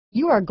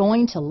You are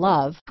going to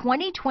love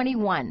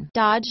 2021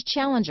 Dodge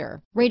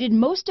Challenger. Rated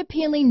most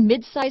appealing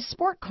midsize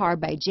sport car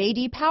by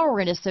J.D. Power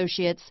and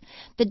Associates,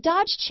 the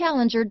Dodge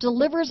Challenger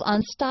delivers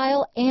on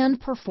style and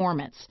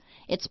performance.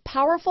 It's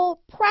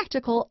powerful,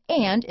 practical,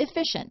 and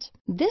efficient.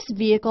 This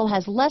vehicle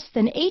has less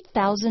than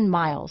 8,000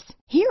 miles.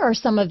 Here are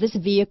some of this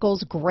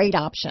vehicle's great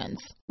options: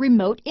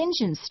 remote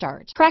engine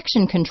start,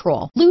 traction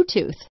control,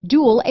 Bluetooth,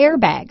 dual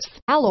airbags,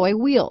 alloy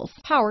wheels,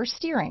 power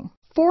steering,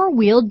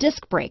 four-wheel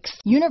disc brakes,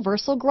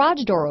 universal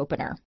garage door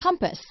opener,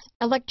 compass,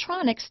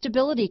 electronic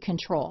stability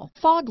control,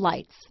 fog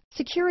lights,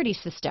 security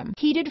system,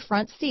 heated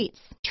front seats,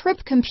 trip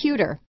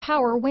computer,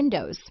 power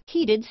windows,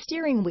 heated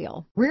steering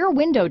wheel, rear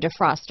window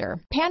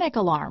defroster, panic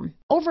alarm,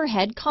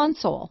 overhead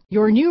console.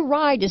 Your new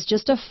ride is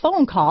just a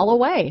phone call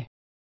away.